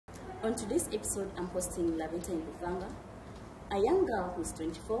On today's episode, I'm hosting Laventa Nduvanga, a young girl who's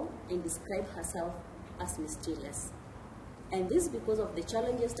 24 and describes herself as mysterious. And this is because of the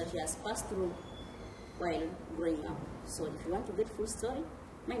challenges that she has passed through while growing up. So if you want to get full story,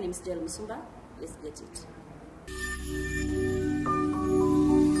 my name is Jel Musumba. Let's get it.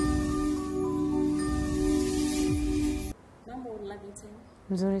 Mambo Laventa?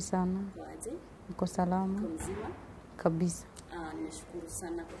 Mzuri sana. Kwaje? Niko salama. Mzima? Kabisa. Nimeshukuru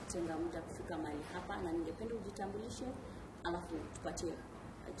sana kwa kutenga muda kufika mahali hapa na ningependa ujitambulishe alafu tupatie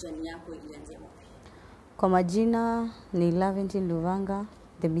journey yako ilianzia wapi. Kwa majina ni Laventa Nduvanga,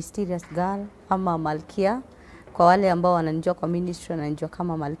 the mysterious girl ama Malkia. Kwa wale ambao wananijua kwa ministry wananijua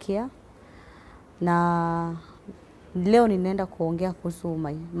kama Malkia. Na leo ninaenda kuongea kuhusu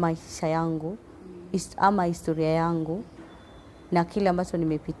maisha yangu ama historia yangu na kile ambacho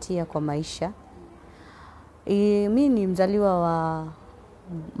nimepitia kwa maisha. Mimi ni mzaliwa wa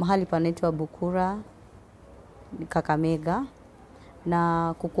mahali panaitwa Bukura, Kakamega,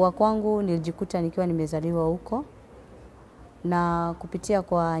 na kukua kwangu nilijikuta nikiwa nimezaliwa huko, na kupitia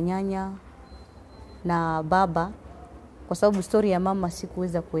kwa nyanya na baba, kwa sababu story ya mama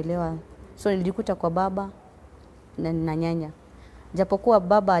sikuweza kuelewa, so nilijikuta kwa baba na nyanya. Japokuwa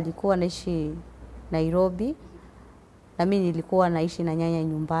baba alikuwa anaishi Nairobi na mimi nilikuwa naishi na nyanya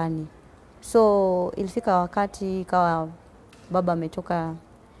nyumbani. So ilifika wakati kawa baba ametoka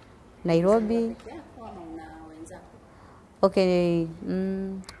Nairobi. Okay,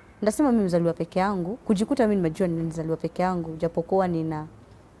 ndasema mimi mzaliwa peke yangu. Kujikuta mimi nimejua ni mzaliwa peke yangu, japokuwa nina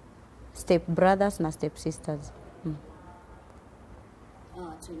step brothers na step sisters.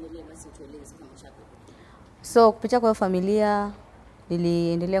 So kupitia kwa familia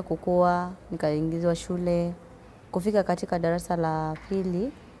niliendelea kukua, nikaingizwa shule, kufika katika darasa la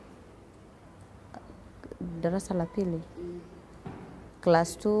pili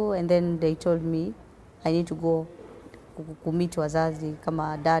class 2, and then they told me I need to go kumit wazazi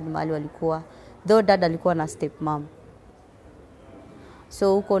kama dad mahali walikuwa, though dad alikuwa na step mom.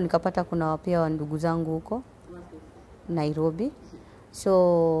 So huko nikapata kuna pia ndugu zangu huko Nairobi,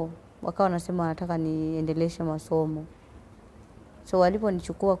 so wakawa wanasema wanataka niendeleshe masomo. So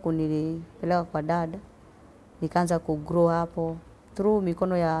waliponichukua kunipeleka kwa dad, nikaanza kugrow hapo through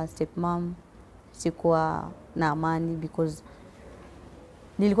mikono ya step mom. Sikuwa na amani because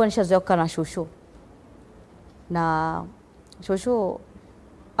nilikuwa nishazoea kukaa na shosho, na shosho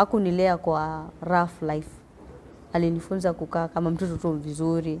hakunilea kwa rough life, alinifunza kukaa kama mtoto tu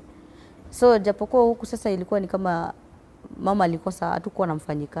vizuri. So japokuwa huku sasa ilikuwa ni kama mama alikosa, hatakuwa na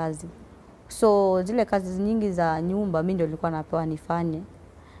mfanyikazi, so zile kazi nyingi za nyumba mimi ndio nilikuwa napewa nifanye,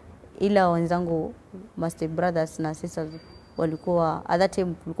 ila wenzangu my step brothers na sisters walikuwa, at that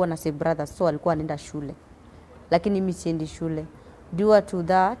time kulikuwa na step brothers, so walikuwa wanaenda shule, lakini mimi siendi shule due to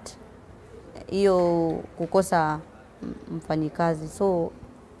that hiyo kukosa mfanyikazi. So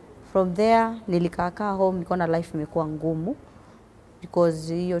from there nilikaa home, nikaona life imekuwa ngumu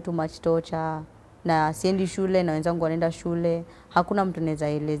because hiyo too much torture, na siendi shule na wenzangu wanaenda shule, hakuna mtu anaweza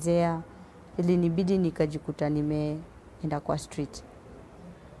elezea, ili nibidi nikajikuta nimeenda kwa street.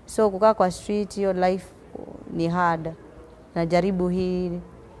 So kukaa kwa street hiyo life ni hard, najaribu hii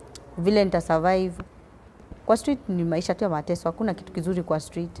vile nita survive. Kwa street ni maisha tu ya mateso, hakuna kitu kizuri kwa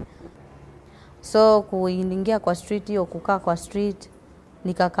street. So kuingia kwa street hiyo, kukaa kwa street,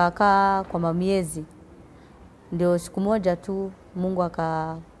 nikakaa kwa mamiezi. Ndio siku moja tu Mungu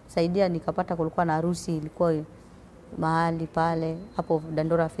akasaidia, nikapata kulikuwa na harusi ilikuwa mahali pale hapo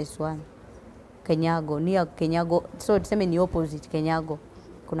Dandora Phase 1 Kenyago, ni Kenyago, so tuseme ni opposite Kenyago,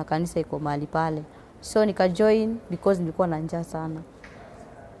 kuna kanisa iko mahali pale. So nikajoin because nilikuwa na njaa sana.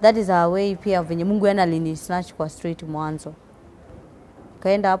 That is a way pia venye Mungu yana alini snatch kwa street mwanzo.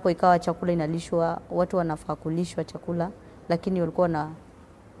 Kaenda hapo ikawa chakula inalishwa, watu wanafaa kulishwa chakula, lakini walikuwa na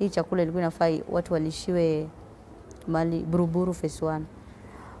hii chakula ilikuwa inafaa watu walishiwe mali Buruburu Phase 1.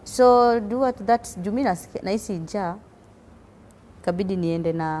 So due to that jumina na hisi njaa, kabidi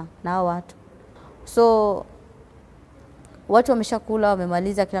niende na watu. So watu wameshakula,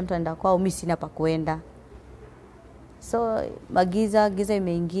 wamemaliza, kila mtu anaenda kwao, mimi sina pa kuenda. So giza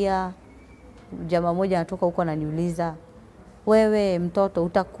imeingia. Jamaa mmoja anatoka huko ananiuliza, wewe mtoto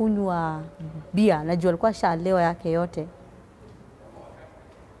utakunywa bia? Najua alikuwa shalewa yake yote.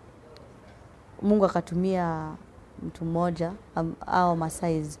 Mungu akatumia mtu mmoja au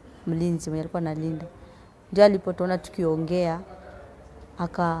Masaiz mlinzi mwenye alikuwa analinda, ndio alipotuona tukiongea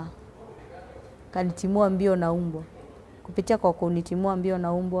kanitimua mbio na umbwa. Kupitia kwa kunitimua mbio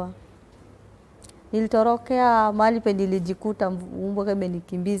na umbwa, nilitorokea mahali pe nilijikuta umbwa kama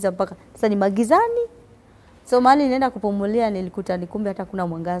nikimbiza mpaka sasa ni magizani. So mahali nenda kupumulia nilikuta ni kumbe hata kuna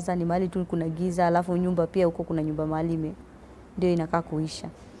mwangaza, ni mahali tu kuna giza, alafu nyumba pia huko kuna nyumba mahali ndio inakaa kuisha.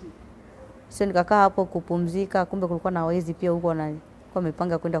 So nikakaa hapo kupumzika, kumbe kulikuwa na wezi pia huko na kwa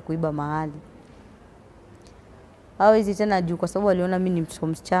wamepanga kwenda kuiba mahali. Hao hizi tena juu kwa sababu waliona mimi ni mtoto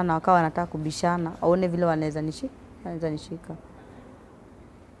msichana, wakawa wanataka kubishana, aone vile wanaweza nishika.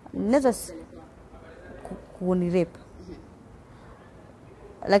 Naweza kunirape.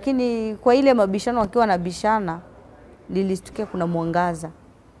 Lakini kwa ile mabishano wakiwa wanabishana nilistukia kuna mwangaza.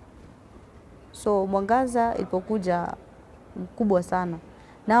 So mwangaza ilipokuja mkubwa sana.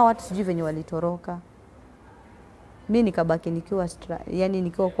 Na watu sijui venye walitoroka. Mimi nikabaki nikiwa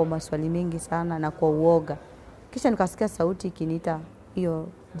nikiwa kwa maswali mengi sana na kwa uoga. Kisha nikasikia sauti ikiniita hiyo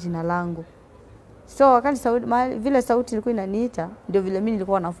jina langu. So wakati vile sauti ilikuwa inaniita ndio vile mimi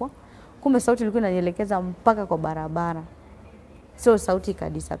nilikuwa nafua. Kumbe sauti ilikuwa inanielekeza mpaka kwa barabara. So sauti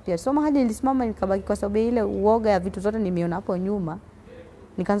ikadisappear. So mahali nilisimama nikabaki kwa sababu ile uoga ya vitu zote nimeona hapo nyuma.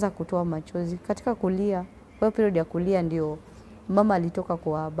 Nikaanza kutoa machozi. Katika kulia, kwa period ya kulia ndio mama alitoka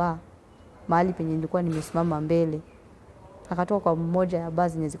kwa bar. Mahali penye nilikuwa nimesimama mbele. Akatoka kwa mmoja ya bar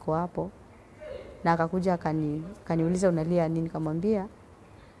zenye ziko hapo. Na akakuja akaniuliza unalia nini, nikamwambia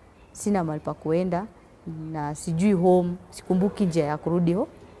sina mahali pa kuenda na sijui home, sikumbuki njia ya kurudi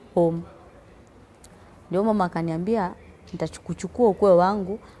home. Ndio mama akaniambia nitakuchukua ukwe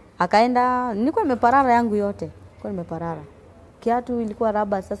wangu. Akaenda, nilikuwa nimeparara yangu yote. Nilikuwa nimeparara. Kiatu ilikuwa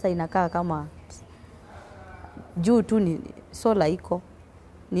raba, sasa inakaa kama juu tu ni sola iko.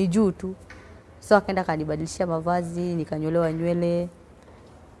 Ni juu tu. So akaenda kanibadilishia mavazi, nikanyolewa nywele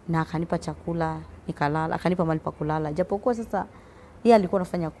na akanipa chakula, nikalala, akanipa mahali pa kulala. Japokuwa sasa yeye alikuwa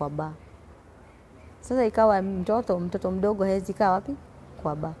anafanya kwa bar. Sasa ikawa mtoto mdogo hawezi kaa wapi?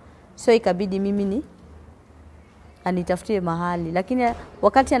 Kwa bar. So ikabidi mimi anitafutie mahali, lakini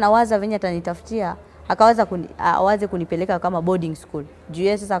wakati anawaza venye atanitafutia akawaza awaze kunipeleka kama boarding school. Juu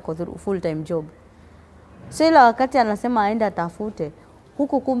yeye sasa ako full time job. So ila wakati anasema aenda atafute,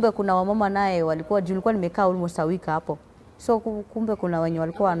 huku kumbe kuna wamama naye nilikuwa nimekaa almost a week hapo. So kumbe kuna wenye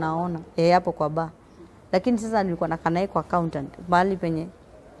walikuwa wanaona hapo kwa bar. Lakini sasa nilikuwa nakaa kwa accountant, mahali penye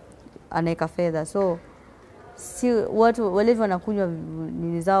anaeka fedha. So si watu walivyo wanakunywa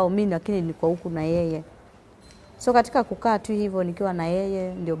nini zao, mimi lakini nilikuwa huku na yeye. So katika kukaa tu hivyo nikiwa na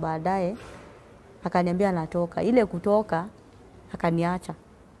yeye ndio baadaye akaniambia anatoka. Ile kutoka akaniacha.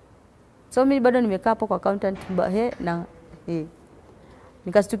 So mimi bado nimekaa hapo kwa accountant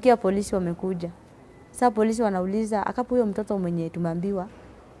nikastukia polisi wamekuja. Sasa polisi wanauliza akapo huyo mtoto mwenye tumeambiwa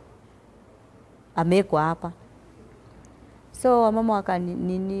amekwa hapa. So wamama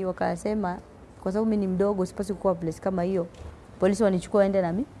wakasema kwa sababu mimi ni mdogo sipaswi kuwa place kama hiyo. Polisi wanichukua waende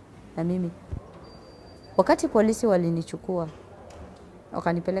na mimi. Wakati polisi walinichukua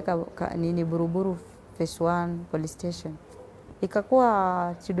wakanipeleka Buruburu phase 1 police station.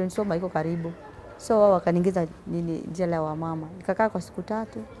 Ikakuwa children's home iko karibu. So wao wakaniingiza jela ya wamama. Nikakaa kwa siku 3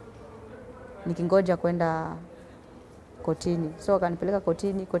 nikingoja kwenda kotini. So wakanipeleka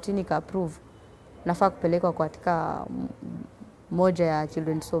kotini ka approve. Nafaa kupelekwa katika moja ya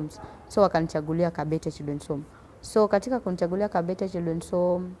children's homes. So wakanichagulia Kabete children's home. So katika kunichagulia Kabete children's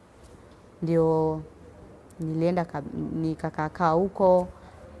home ndio nilienda nikakaa huko.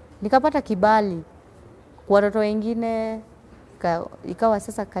 Nikapata kibali kwa watoto wengine. Ikawa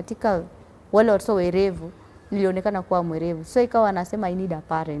sasa katika wale watoto werevu nilionekana kuwa mwerevu. So ikawa anasema I need a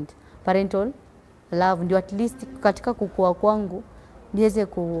parental love, ndio at least katika kukua kwangu niweze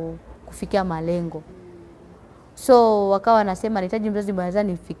kufikia malengo. So wakawa wanasema nahitaji mzazi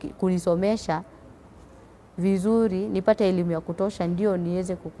mwanzani kunisomesha vizuri, nipate elimu ya kutosha ndio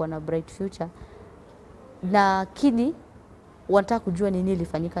niweze kukua na bright future. Lakini wanataka kujua nini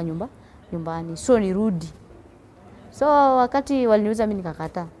ilifanyika nyumbani. So nirudi. So wakati waliniuliza mimi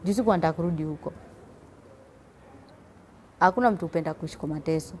nikakataa. Juu sikuwa nataka kurudi huko. Hakuna mtu upenda kuishi kwa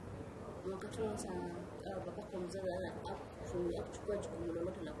mateso.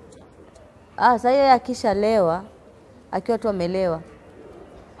 Sasa yeye akishalewa, akiwa tu amelewa,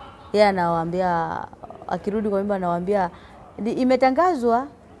 yeye anawaambia akirudi kwa nyumba anawaambia imetangazwa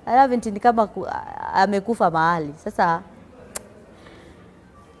Laventi ni kama amekufa mahali. Sasa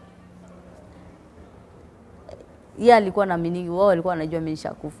yeye alikuwa na mimi, wao walikuwa wanajua mimi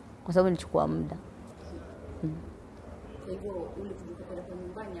nishakufa kwa sababu nilichukua muda. Kwa hivyo ulikuja kwa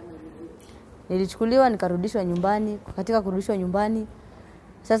nyumbani ama ilivyo? Nilichukuliwa nikarudishwa nyumbani. Katika kurudishwa nyumbani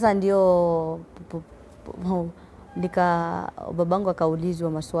sasa ndio babangu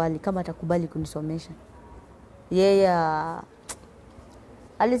akaulizwa maswali kama atakubali kunisomesha. Yeye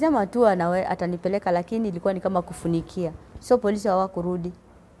alisema tu atanipeleka, lakini ilikuwa ni kama kufunikia. So polisi hawakurudi.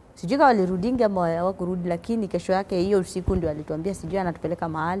 Sijui kama walirudingi ama hawakurudi, lakini kesho yake hiyo usiku ndio alituambia sijui anatupeleka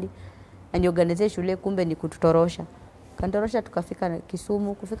mahali na niorganize shule, kumbe ni kututorosha. Kantorosha tukafika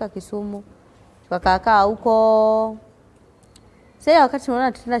Kisumu, kufika Kisumu tukakaa huko. Sasa wakati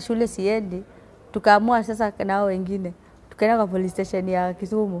tunaona tena shule siendi, tukaamua sasa nao wengine tukaenda kwa police station ya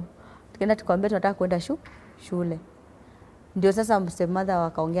Kisumu. Tukaenda tukamwambia tunataka kwenda shule. Ndio sasa msemaza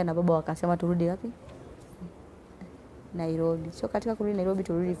wakaongea na baba wakasema turudi wapi? Nairobi. So katika kurudi Nairobi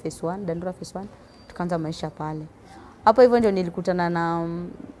turudi phase 1, Dandora phase 1, tukaanza maisha pale. Hapo hivyo ndio nilikutana na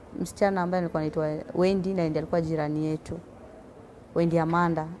msichana ambaye alikuwa anaitwa Wendy na ndiye alikuwa jirani yetu. Wendy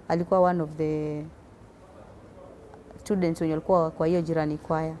Amanda alikuwa one of the students wenye walikuwa kwa hiyo jirani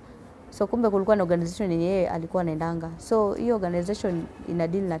kwaya. So kumbe kulikuwa na organization yenye yeye alikuwa anaendanga. So hiyo organization ina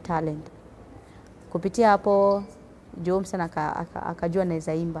deal na talent. Kupitia hapo Joe sana akajua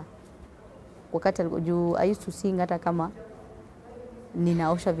naweza imba. Wakati juu I used to sing hata kama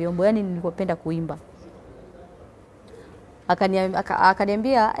ninaosha vyombo, yani nilipenda kuimba.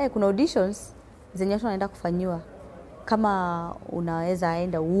 Akaniambia kuna auditions zenye watu wanaenda kufanywa, kama unaweza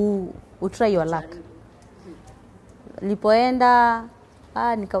enda try your luck. Nilipoenda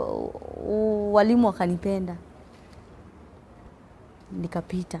walimu wakanipenda,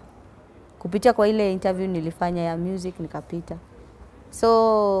 nikapita. Kupitia kwa ile interview nilifanya ya music nikapita.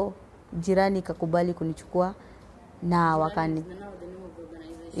 So jirani kakubali kunichukua na wakani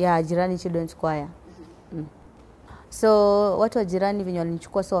Jirani Children's Choir. So watu wa jirani venye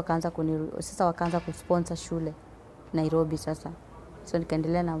walinichukua, so wakaanza kusponsor shule Nairobi sasa. So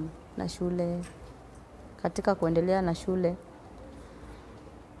nikaendelea na shule. Katika kuendelea na shule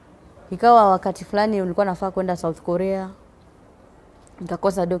ikawa wakati fulani nilikuwa nafaa kwenda South Korea,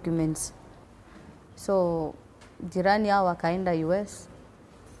 nikakosa documents. So jirani hao wakaenda US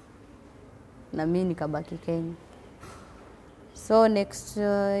na mimi nikabaki Kenya. So next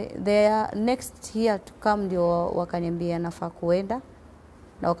year to come ndio wakaniambia nafaa kuenda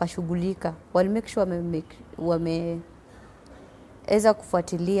na wakashughulika. Wali make sure wameweza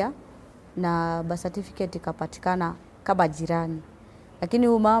kufuatilia na birth certificate ikapatikana kama jirani. Lakini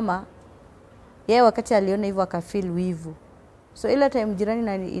huyu mama yeye wakati aliona hivyo akafeel wivu. So ile time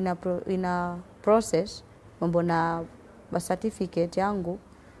jirani ina process mambo na birth certificate yangu,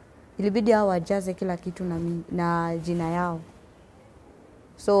 ilibidi hao wajaze kila kitu na jina yao.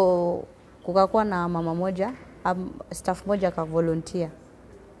 So kukakuwa na mama moja, staff moja aka volunteer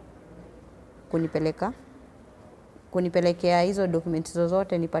kunipelekea hizo documents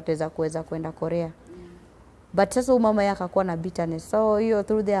zozote nipate za kuweza kwenda Korea. But sasa mama yake akakuwa na bitterness. So hiyo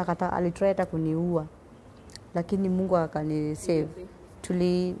through there alitry hata kuniua. Lakini Mungu akanisave.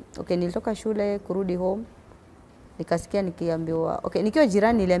 Nilitoka shule kurudi home. Nikasikia nikiambiwa, nikiwa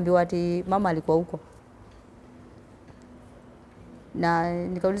jirani niliambiwa ati mama alikuwa huko. Na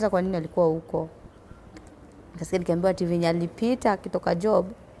nikauliza kwa nini alikuwa huko. Nikasikia nikiambiwa ati venye alipita akitoka job,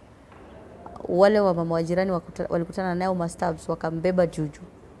 wale wa mama wa jirani walikutana naye mastabs wakambeba juju.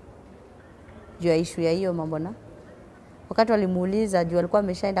 Juu ya issue ya hiyo mambo na. Wakati walimuuliza juu alikuwa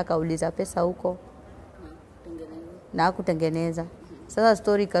ameshaenda kauliza pesa huko na hakutengeneza. Sasa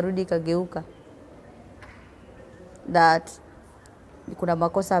story karudi kageuka. That kuna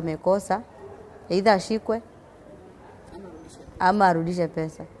makosa amekosa, either ashikwe ama arudishe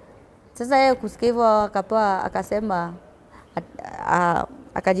pesa. Sasa yeye kusikia hivyo akasema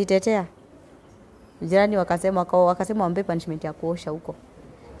akajitetea. Jirani wakasema wampe punishment ya kuosha huko.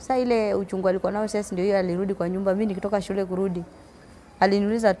 Sasa ile uchungu alikuwa nao sasa ndio hiyo alirudi kwa nyumba. Mimi nikitoka shule kurudi,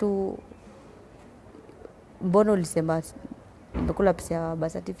 aliniuliza tu mbona ulisema nimekula pesa ya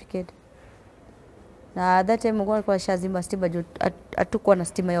birth certificate. Na that time mgongo kwa shazima stima juu hatukuwa na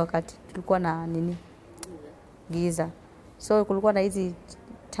stima hiyo wakati. Tulikuwa na giza. So kulikuwa na hizi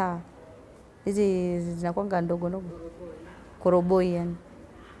taa. Hizi zinakuanga ndogo ndogo. Koroboi yani.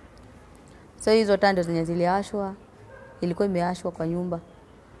 So hizo taa ndio zenye ziliashwa. Ilikuwa imeashwa kwa nyumba.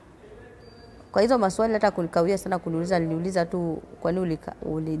 Kwa hizo maswali hata kunikawia sana kuniuliza, aliniuliza tu kwa nini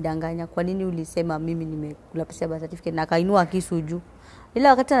ulidanganya? Kwa nini ulisema mimi nimekula pesa ya birth certificate? Na kainua kisu juu. Ila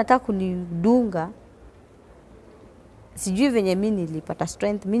wakati anataka kunidunga, sijui venye mimi nilipata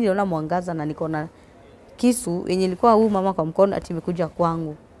strength. Mimi niliona mwangaza na niko na kisu yenye ilikuwa huyu mama kwa mkono ati imekuja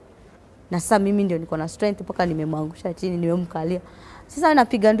kwangu. Na sasa mimi ndio niko na strength mpaka nimemwangusha chini, nimemkalia. Sasa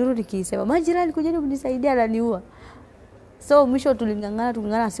napiga nduru nikisema, "Majirani kujeni kunisaidia na niua." So mwisho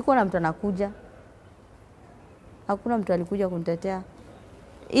tulingangana, sikuwa na mtu anakuja. Hakuna mtu alikuja kunitetea.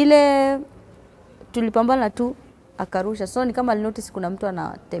 Ile tulipambana tu akarusha. So ni kama alinotice kuna mtu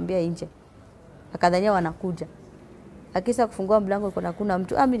anatembea nje. Akadhania wanakuja. Akisa kufungua mlango kuna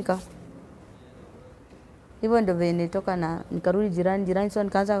mtu. Mimi Hivyo ndio vile nilitoka na nikarudi jirani, so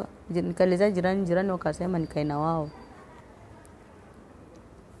nikaanza nikaeleza jirani wakasema nikae na wao.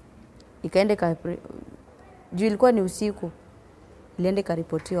 Ikaenda juu ilikuwa ni usiku. Ilienda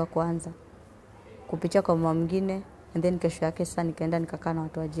ikaripotiwa kwanza kupitia kwa mama mwingine, and then kesho yake sasa nikaenda nikakaa na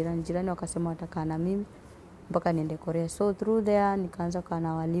watu wa jirani wakasema watakaa na mimi mpaka niende Korea. So through there nikaanza kukaa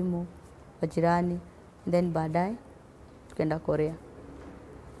na walimu wa jirani, and then baadaye tukaenda Korea.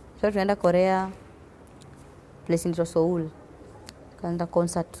 So tukaenda Korea, place in Seoul. Tukaenda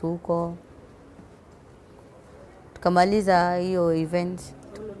concert huko. Tukamaliza hiyo event.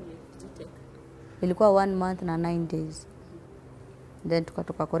 Ilikuwa 1 month na 9 days. Then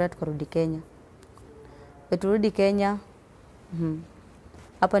tukatoka Korea tukarudi Kenya. Turudi Kenya.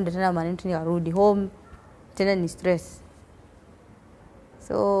 Hapa ndio tena maneno nikarudi home. Tena ni stress.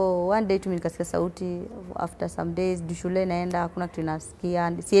 So one day mimi nikasikia sauti after some days shule naenda hakuna kitu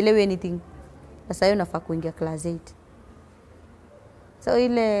nasikia, sielewi anything. Sasa hiyo nafaa kuingia class 8. So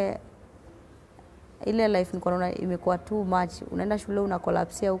ile life nilikuwa naona imekuwa too much. Unaenda shule una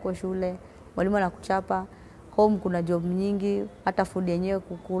collapse huko shule, mwalimu anakuchapa, home kuna job nyingi, hata food yenyewe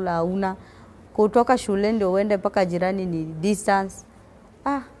kukula hauna. Kutoka shule ndio uende mpaka jirani ni distance.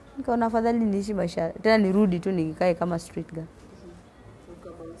 Nikaona afadhali niishi maisha. Tena nirudi tu nikae kama street girl.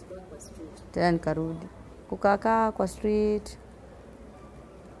 Tena nikarudi. Kukaa kwa street.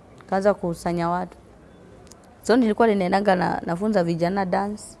 Kaanza kusanya watu. So nilikuwa ninaendanga nafunza vijana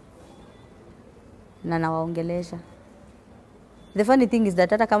dance na nawaongelesha. The funny thing is that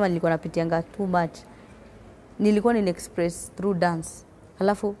hata kama nilikuwa napitianga too much, nilikuwa express through dance.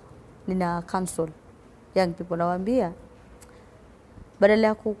 Halafu nina counsel young people, nawaambia badala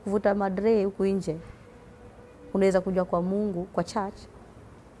ya kuvuta madre huku nje, unaweza kuja kwa Mungu kwa church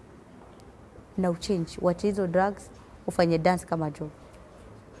na uchange what hizo drugs, ufanye dance kama job.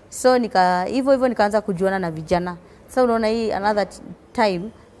 So hivyo nikaanza kujuana na vijana. Sasa unaona hii another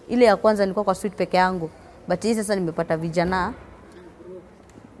time, ile ya kwanza nilikuwa kwa street peke yangu, but hii sasa nimepata vijana.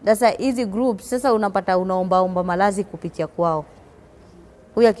 Sasa hizi groups sasa unapata unaomba malazi kupitia kwao.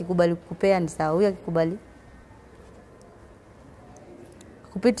 Huyu akikubali kupea ni sawa, huyu akikubali.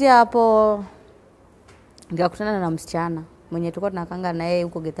 Kupitia hapo nikakutana na msichana mwenye tulikuwa tunakanga na yeye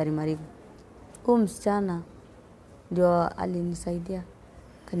huko Gethari Marigu. Huyo msichana ndio alinisaidia.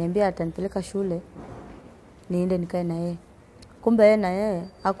 Kaniambia atanipeleka shule niende nikae na yeye. Kumbe yeye na yeye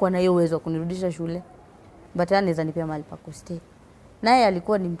hakuwa na hiyo uwezo kunirudisha shule, but anaweza nipea mahali pa kustay. Naye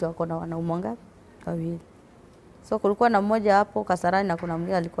alikuwa ni mtu akona wanaume ngapi? Wawili. So kulikuwa na mmoja hapo Kasarani na kuna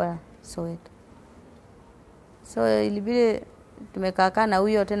mwingine alikuwa Soweto. So ilibidi tumekaa na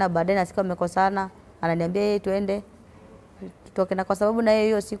huyo tena, baadaye nasikia wamekosana, ananiambia yeye tuende tutoke, na kwa sababu na yeye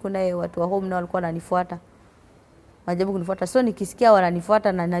hiyo siku naye watu wa home nao walikuwa wananifuata. Wajabu kunifuata. So nikisikia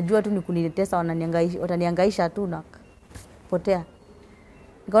wananifuata na najua tu ni kunitesa, watanihangaisha tu na potea.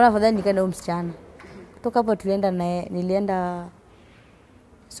 Nikaona afadhali nikaenda msichana. Kutoka hapo tulienda naye, nilienda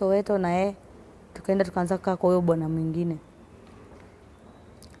Soweto naye, tukaenda tukaanza kukaa kwa huyo bwana mwingine.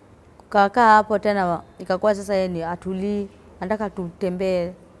 Kukaa hapo tena ikakuwa sasa yeye ni atulii, anataka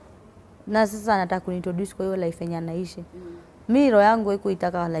tutembee. Na sasa anataka kunintroduce kwa hiyo life yenye anaishi. Mimi roho yangu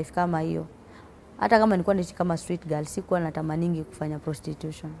haikuitaka life kama hiyo. Hata kama nilikuwa niishi kama street girl, sikuwa natamaningi kufanya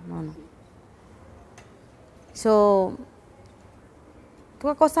prostitution. Unaona? So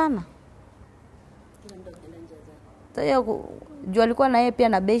tukakosana. Tayo jua alikuwa na yeye pia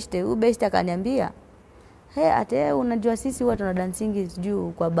na beshte. Huyu beshte akaniambia, ate unajua sisi huwa tuna dancingi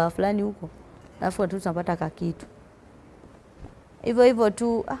juu kwa bar fulani huko. Alafu tu tunapata kakitu. Hivyo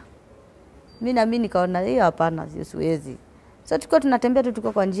tu mimi nikaona hiyo hapana, siwezi. So tulikuwa tunatembea tu,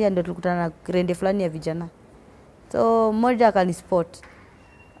 tuko kwa njia ndio tulikutana na krende fulani ya vijana. So mmoja akanispot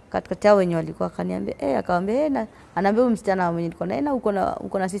katikati yao wenye walikuwa, akaniambia akamwambia anaambia huyu msichana mwenye niko naye,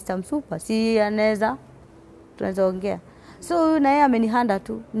 uko na system super, si anaweza tunaweza ongea. So huyu na yeye amenihanda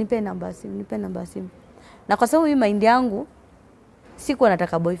tu, nipe namba simu. Na kwa sababu hii mind yangu sikuwa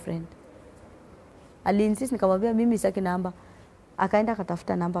nataka boyfriend, aliinsist, nikamwambia mimi sitaki namba. Akaenda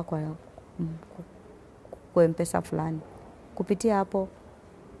akatafuta namba kwa M-Pesa fulani. Kupitia hapo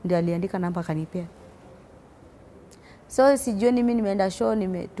ndio aliandika namba akanipea. So sijui mimi nimeenda show,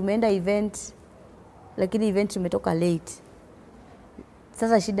 tumeenda event, lakini event tumetoka late.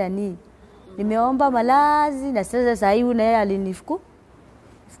 Sasa shida ni nimeomba malazi na sasa hivi na yeye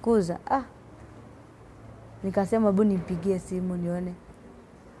alinifukuza. Nikasema hebu nimpigie simu nione.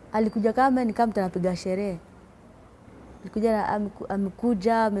 Alikuja kama ni kama tunapiga sherehe. Alikuja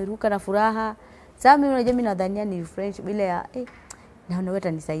amekuja ameruka na furaha. Sasa mimi unajua mimi nadhania ni French bila ya naona wewe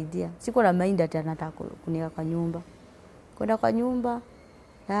atanisaidia. Siko na mind ati anataka kuniweka kwa nyumba. Kwenda kwa nyumba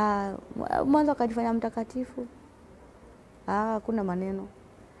Mwanzo akajifanya mtakatifu. Hakuna maneno.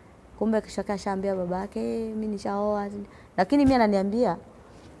 Kumbe kisha kashaambia babake, mimi nishaoa. Lakini mimi ananiambia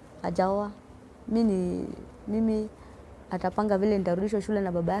hajaoa. Mimi atapanga vile nitarudishwa shule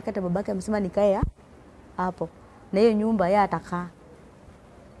na baba yake, hata babake amesema nikae hapo. Na hiyo nyumba yeye atakaa.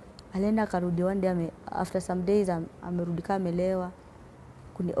 Alienda akarudi one day, after some days amerudi kama amelewa.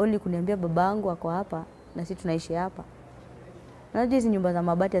 Kuniambia babangu ako hapa na sisi tunaishi hapa. Unajua hizi nyumba za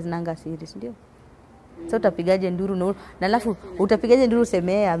mabati hazinanga siri, ndio? So utapigaje nduru na alafu utapigaje nduru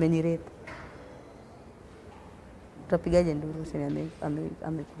useme yeye amenirepa. Utapigaje nduru useme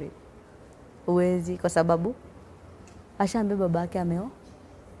amekurepa. Uwezi, kwa sababu ashaambia babake ameoa.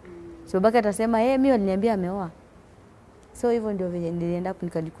 So babake atasema mimi aliniambia ameoa. So hivyo ndio vile nilienda hapo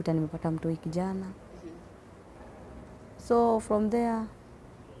nikajikuta nimepata mtoi kijana. So from there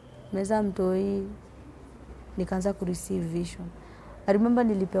meza mtoi nikaanza ku receive vision. I remember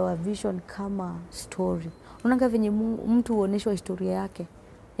nilipewa vision kama story. Unaanga venye mtu huoneshwa historia yake.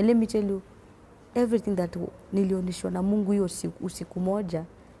 And let me tell you everything that nilioneshwa na Mungu hiyo usiku moja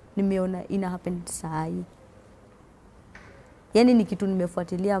nimeona ina happen saa hii. Yaani ni kitu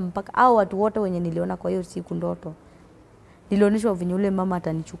nimefuatilia mpaka au watu wote wenye niliona kwa hiyo siku ndoto. Nilioneshwa venye yule mama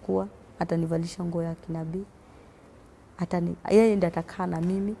atanichukua, atanivalisha nguo ya kinabii. Yeye ndiye atakaa na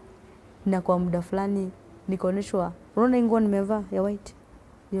mimi. Na kwa muda fulani nikaoneshwa, unaona nguo nimevaa ya white.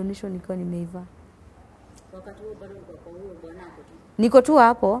 Nilioneshwa nikiwa nimeivaa. Wakati huo bado uko kwa huyo bwana hapo tu. Niko tu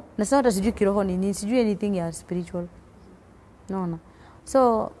hapo, na sasa hata sijui kiroho ni nini, sijui anything ya spiritual. Naona.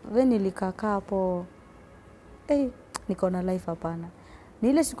 So when nilikaa hapo nikaona life hapana. Ni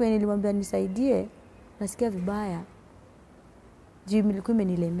ile siku nilimwambia nisaidie, nasikia vibaya. Juu nilikuwa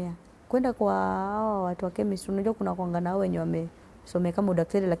imenilemea. Kwenda kwa hao watu wa chemistry, unajua kuna kuanga nao wenye wamesomea kama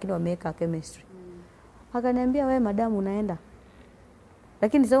udaktari lakini wameweka chemistry. Akaniambia wewe madam unaenda.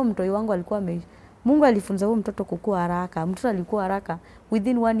 Lakini sasa mtoi wangu alikuwa Mungu alifunza huyo mtoto kukua haraka. Mtoto alikuwa haraka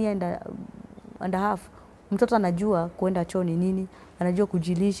within 1 year and a half. Mtoto anajua kwenda choo ni nini, anajua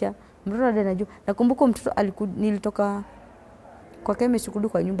kujilisha. Mtoto anajua. Nakumbuka mtoto nilitoka kwa chemistry kurudi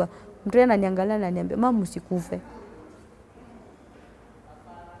kwa nyumba. Mtoto ananiangalia na ananiambia mama usikufe.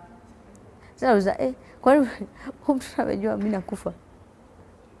 Sasa kwa nini mtoto amejua mimi nakufa?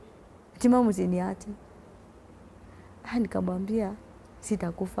 Ati mama usiniache. Nikamwambia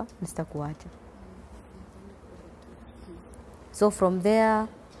sitakufa, sitakuacha. So from there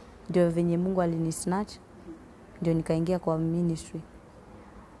ndio venye Mungu alinisnatch, ndio nikaingia kwa ministry.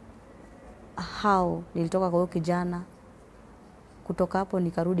 How nilitoka kwa huyo kijana, kutoka hapo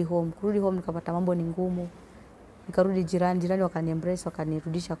nikarudi home. Kurudi home nikapata mambo ni ngumu. Nikarudi jirani wakaniembrace,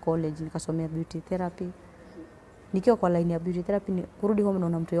 wakanirudisha college, nikasomea beauty therapy. Nikiwa kwa line ya beauty therapy, kurudi home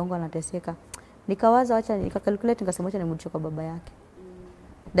naona mtu yangu anateseka. Nikawaza acha nikakalculate, nikasema acha nimrudishe kwa baba yake.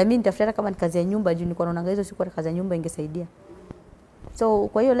 Na mimi nitafuta kama ni kazi ya nyumba juu niko naona hizo siku kazi ya nyumba ingesaidia. So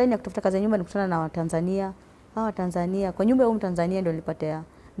kwa hiyo line ya kutafuta kazi ya nyumba nikutana na Watanzania. Tanzania, kwa nyumba ya Tanzania ndio nilipatia,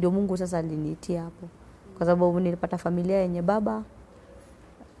 ndio Mungu sasa aliniitia hapo. Kwa sababu nilipata familia yenye baba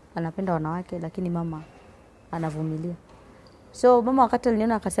anapenda wanawake lakini mama anavumilia. So mama wakati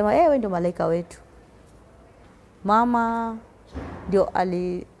aliniona akasema wewe ndio malaika wetu. Mama ndio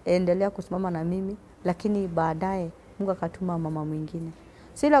aliendelea kusimama na mimi, lakini baadaye Mungu akatuma mama mwingine.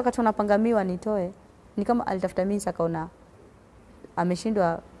 Sio wakati unapangamiwa nitoe, ni kama alitafuta mimi akaona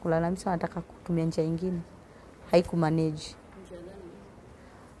ameshindwa kulalamika, anataka kutumia njia nyingine. Haikumanage.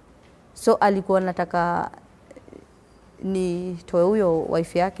 So alikuwa anataka nitoe huyo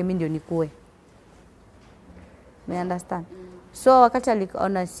wife yake mimi ndio nikue. Me understand? So wakati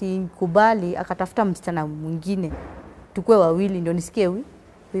aliona sikubali, akatafuta msichana mwingine. Tukue wawili ndio nisikie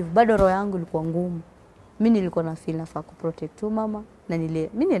bado roho yangu ilikuwa ngumu. Mimi nilikuwa na feel nafaa ku protect tu mama na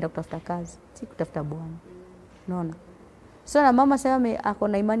mimi nienda kutafuta kazi, si kutafuta bwana. Unaona? So na mama sasa ako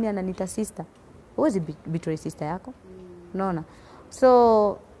na imani ananiita sister. Huwezi betray sister yako. Unaona?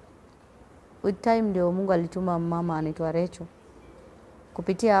 So with time ndio Mungu alituma mama anaitwa Recho.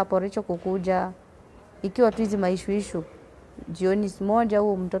 Kupitia hapo Recho kukuja ikiwa tu hizi maishu jioni moja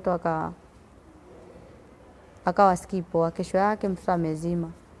huo mtoto akawa skipo, kesho yake mtoto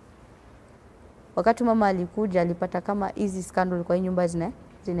amezima. Wakati mama alikuja alipata kama hizi scandal kwa nyumba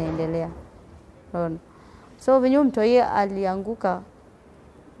zinaendelea. Unaona? So venye mtu yeye alianguka,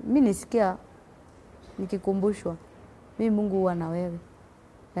 mimi nisikia nikikumbushwa mimi Mungu huwa na wewe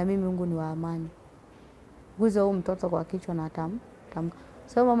na mimi Mungu ni wa amani. Guza huyo mtoto kwa kichwa na tamka.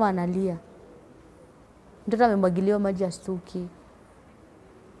 So mama analia. Mtoto amemwagiliwa maji ya stuki.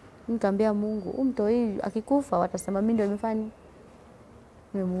 Nikamwambia Mungu, mtoto hii akikufa watasema mimi ndio nimefanya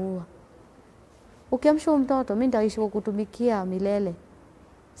nimemuua. Ukiamsha mtoto mimi nitaishi kukutumikia milele.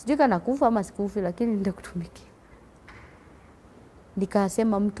 Sijui kana kufa ama sikufi, lakini nitakutumikia.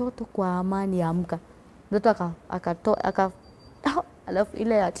 Nikasema mtoto kwa amani amka. Mtoto alafu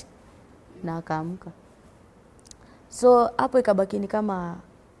ile ati na akaamka. So hapo ikabaki ni kama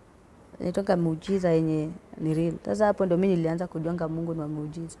nitoka muujiza yenye ni real. Sasa hapo ndio mimi nilianza kujonga Mungu ni wa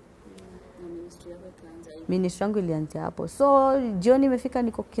muujiza. Ministry yangu ilianza hapo. So jioni imefika,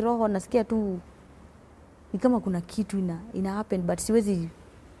 niko kiroho, nasikia tu ni kama kuna kitu ina happen but siwezi.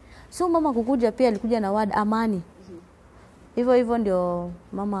 So mama kukuja pia alikuja na word amani. Hivyo ndio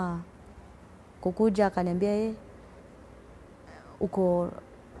mama kukuja akaniambia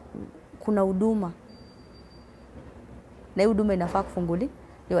kuna huduma. Na huduma inafaa kufunguli,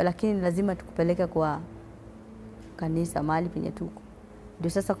 lakini lazima tukupeleke kwa kanisa mahali penye tuko.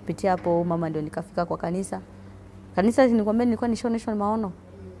 Ndio sasa kupitia hapo mama ndio nikafika kwa kanisa. Kanisa nilikwambia nilikuwa nishoneshwa maono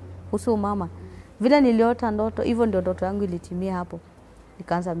kuhusu mama. Vile niliota ndoto, hivyo ndio ndoto yangu ilitimia hapo.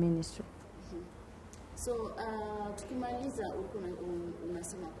 Nikaanza ministry. So tukimaliza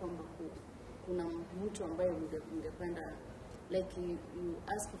unasema kwamba kuna mtu ambaye ungependa like you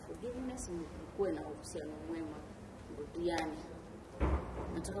ask for forgiveness, kuwe na uhusiano mwema duniani.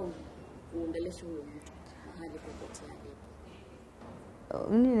 Nataka uongeleshe huyo mtu mahali popote alipo.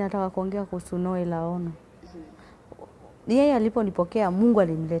 Mimi nataka kuongea kuhusu Noe Laono. Yeye aliponipokea Mungu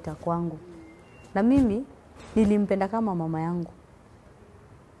alimleta kwangu. Na mimi nilimpenda kama mama yangu.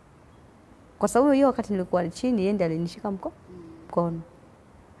 Kwa sababu hiyo wakati nilikuwa chini yeye ndiye alinishika mkono.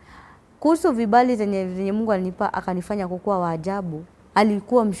 Kuhusu vibali zenye Mungu alinipa akanifanya kukua wa ajabu,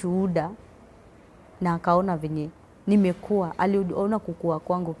 alikuwa mshuhuda na akaona venye nimekuwa, aliona kukua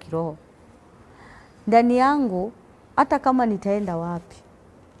kwangu kiroho. Ndani yangu hata kama nitaenda wapi.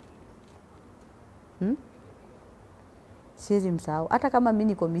 Siwezi msahau. Hata kama mimi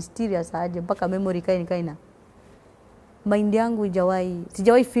niko mysterious aje mpaka memory kaina. Mind yangu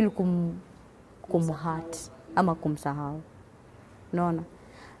sijawahi feel kumhurt ama kumsahau. Unaona?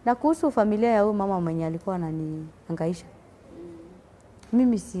 Na kuhusu familia ya huyo mama mwenye alikuwa ananihangaisha.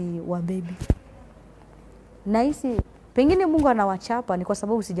 Mimi si wa baby. Nahisi pengine Mungu anawachapa ni kwa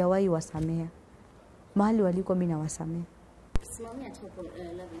sababu sijawahi wasamea. Mahali waliko mimi nawasamea. Simamia hapo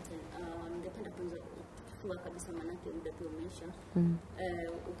Lavington. Ningependa kwanza kufua kabisa manake muda tu umeisha.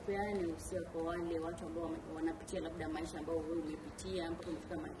 Upeane usia kwa wale watu ambao wanapitia labda maisha ambao wewe umepitia mpaka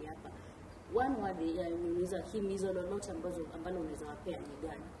umefika mahali hapa. One word ya unaweza himizo lolote ambalo unaweza wapea ni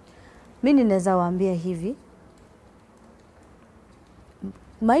gani? Mimi ninaweza waambia hivi.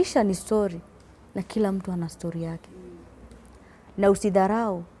 Maisha ni story na kila mtu ana story yake. Na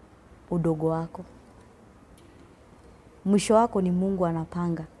usidharau udogo wako. Mwisho wako ni Mungu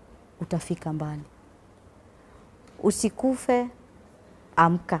anapanga, utafika mbali. Usikufe,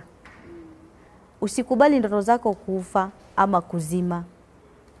 amka. Usikubali ndoto zako kufa ama kuzima.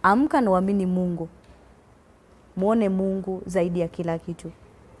 Amka na uamini Mungu. Muone Mungu zaidi ya kila kitu.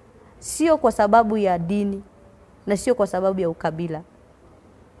 Sio kwa sababu ya dini na sio kwa sababu ya ukabila.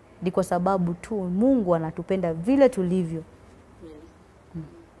 Ni kwa sababu tu Mungu anatupenda vile tulivyo.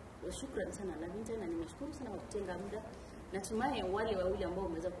 Shukrani sana Lavington, na nimeshukuru sana kwa kutenga muda. Natumai wale wawili ambao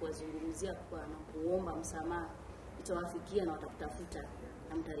umeweza kuwazungumzia kwa na kuomba msamaha itawafikia na watakutafuta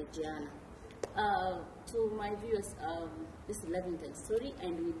na mtarejeana. To my viewers, this is Lavington's story,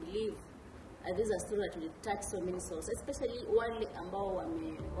 and we believe this is a story that will touch so many souls, especially wale ambao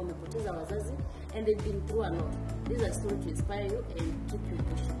wamepoteza wazazi and they've been through a lot. This is a story to inspire you and keep you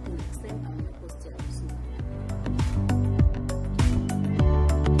pushing. Next time I'm going to post